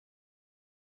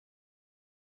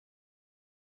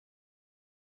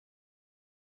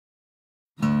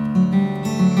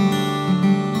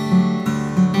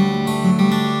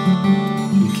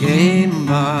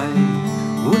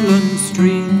simplified woodland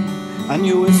stream, and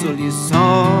you whistle your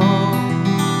song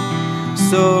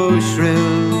so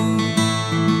shrill.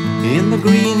 In the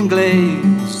green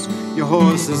glades your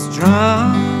horses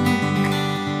drunk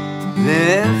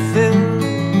their fill.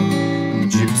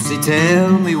 Gypsy,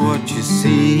 tell me what you've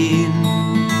seen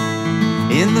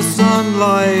in the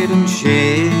sunlight and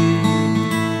shade,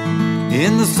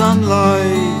 in the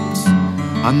sunlight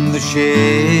and the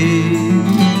shade.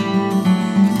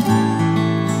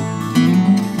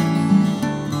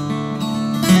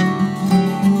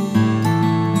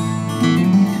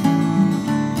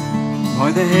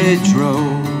 By the hedgerow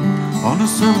on a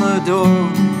summer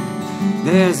dawn,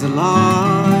 there's a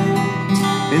light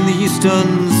in the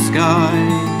eastern sky.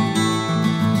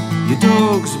 Your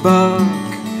dogs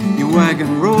bark, your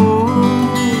wagon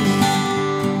rolls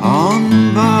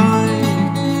on by.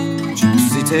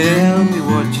 Gypsy, tell me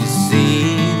what you've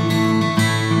seen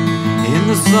in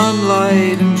the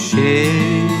sunlight and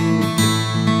shade,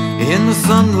 in the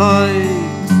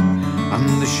sunlight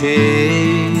and the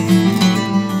shade.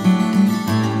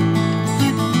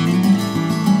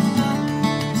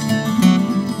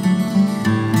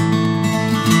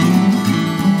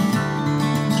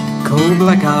 Cold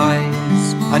black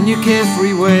eyes and your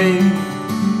carefree way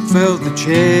felt the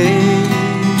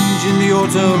change in the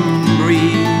autumn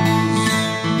breeze,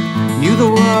 knew the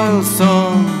wild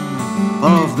song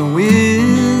of the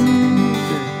wind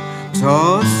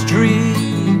tossed tree.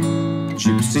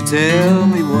 Gypsy, tell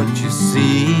me what you've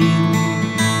seen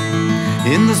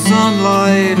in the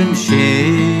sunlight and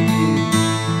shade,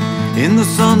 in the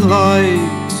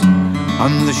sunlight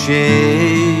and the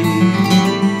shade.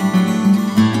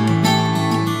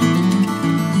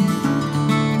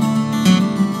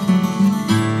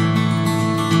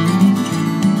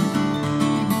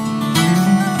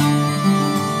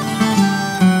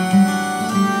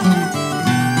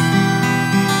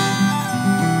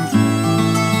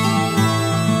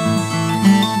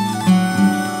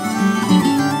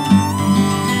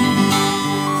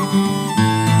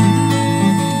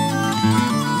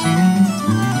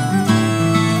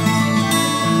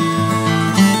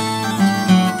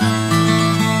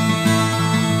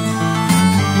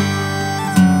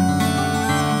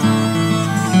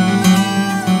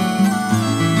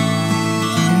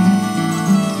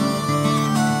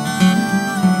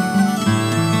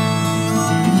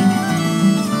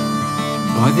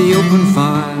 By the open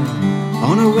fire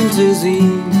on a winter's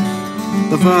eve,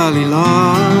 the valley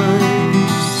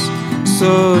lies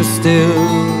so still.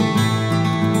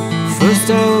 First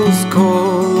owls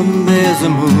call and there's a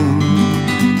moon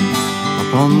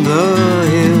upon the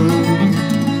hill.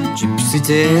 Gypsy,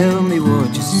 tell me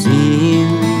what you've seen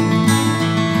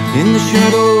in the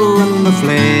shadow and the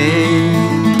flame,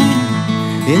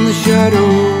 in the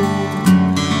shadow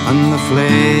and the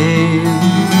flame.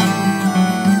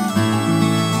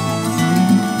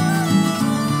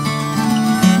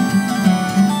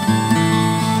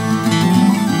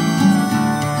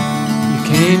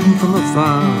 Came from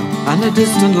afar and a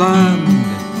distant land,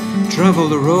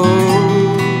 travelled a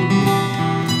road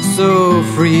so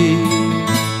free,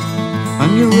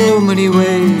 and your Romany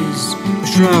ways are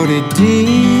shrouded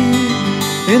deep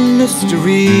in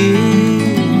mystery.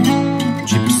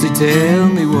 Gypsy, tell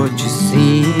me what you've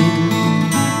seen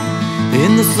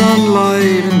in the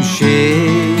sunlight and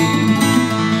shade,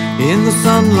 in the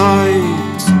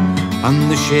sunlight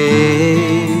and the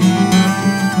shade.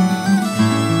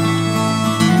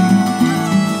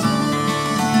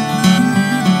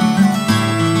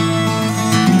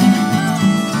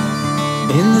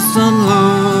 In the sunlight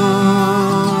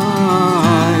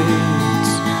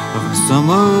of a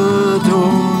summer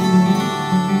dawn,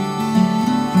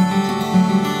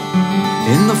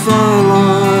 in the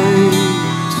firelight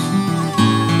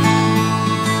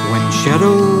when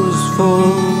shadows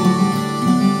fall,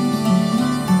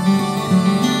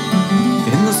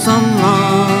 in the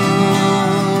sunlight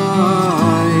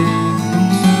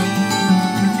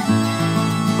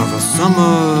of a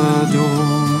summer